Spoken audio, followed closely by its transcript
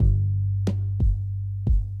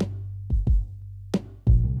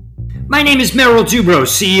My name is Merrill Dubrow,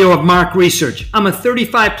 CEO of Mark Research. I'm a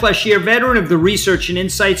 35-plus year veteran of the research and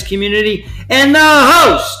insights community and the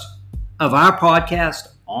host of our podcast,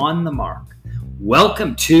 On the Mark.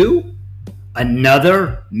 Welcome to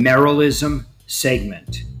another Merrillism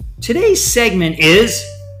segment. Today's segment is,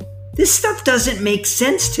 this stuff doesn't make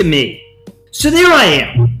sense to me. So there I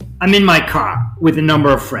am. I'm in my car with a number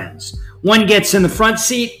of friends. One gets in the front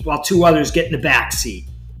seat while two others get in the back seat.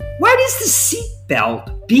 Why does the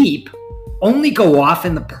seatbelt beep only go off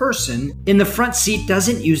and the person in the front seat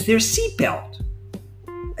doesn't use their seatbelt?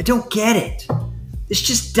 I don't get it. This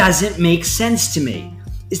just doesn't make sense to me.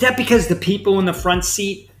 Is that because the people in the front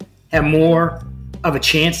seat have more of a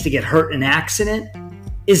chance to get hurt in an accident?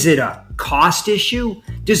 Is it a cost issue?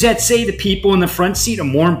 Does that say the people in the front seat are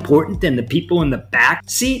more important than the people in the back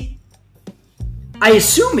seat? I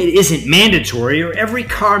assume it isn't mandatory, or every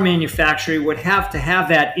car manufacturer would have to have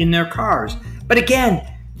that in their cars. But again,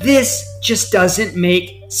 this just doesn't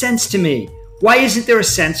make sense to me. Why isn't there a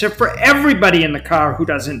sensor for everybody in the car who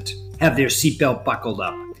doesn't have their seatbelt buckled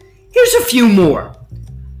up? Here's a few more.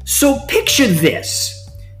 So picture this.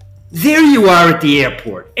 There you are at the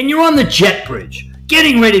airport, and you're on the jet bridge,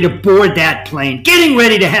 getting ready to board that plane, getting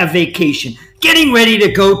ready to have vacation, getting ready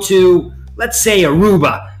to go to, let's say,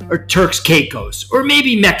 Aruba or Turks Caicos, or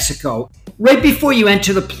maybe Mexico. Right before you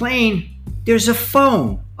enter the plane, there's a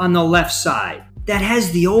phone on the left side that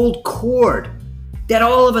has the old cord that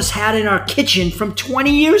all of us had in our kitchen from 20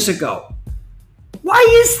 years ago. Why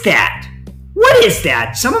is that? What is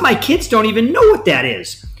that? Some of my kids don't even know what that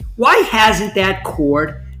is. Why hasn't that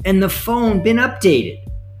cord and the phone been updated?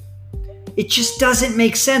 It just doesn't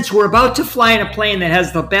make sense. We're about to fly in a plane that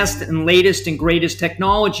has the best and latest and greatest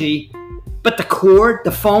technology, but the cord,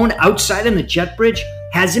 the phone outside on the jet bridge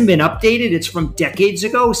hasn't been updated. It's from decades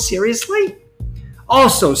ago. Seriously?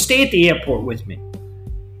 Also, stay at the airport with me.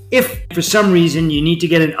 If for some reason you need to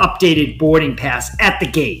get an updated boarding pass at the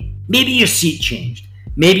gate, maybe your seat changed,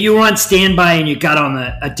 maybe you were on standby and you got on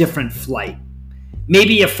a different flight,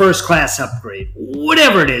 maybe a first class upgrade,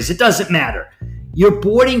 whatever it is, it doesn't matter. Your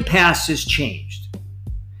boarding pass has changed.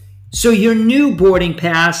 So your new boarding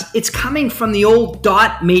pass, it's coming from the old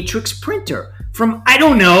dot matrix printer from, I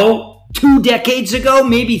don't know, 2 decades ago,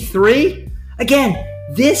 maybe 3. Again,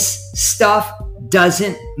 this stuff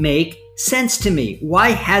doesn't make sense to me. Why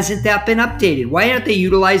hasn't that been updated? Why aren't they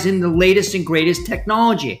utilizing the latest and greatest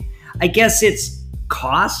technology? I guess it's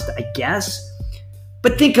cost, I guess.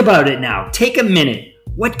 But think about it now. Take a minute.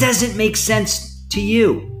 What doesn't make sense to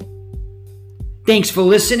you? Thanks for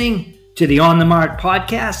listening to the On the Mark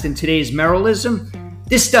podcast and today's Merrillism.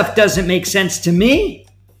 This stuff doesn't make sense to me.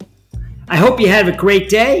 I hope you have a great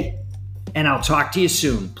day, and I'll talk to you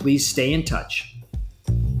soon. Please stay in touch.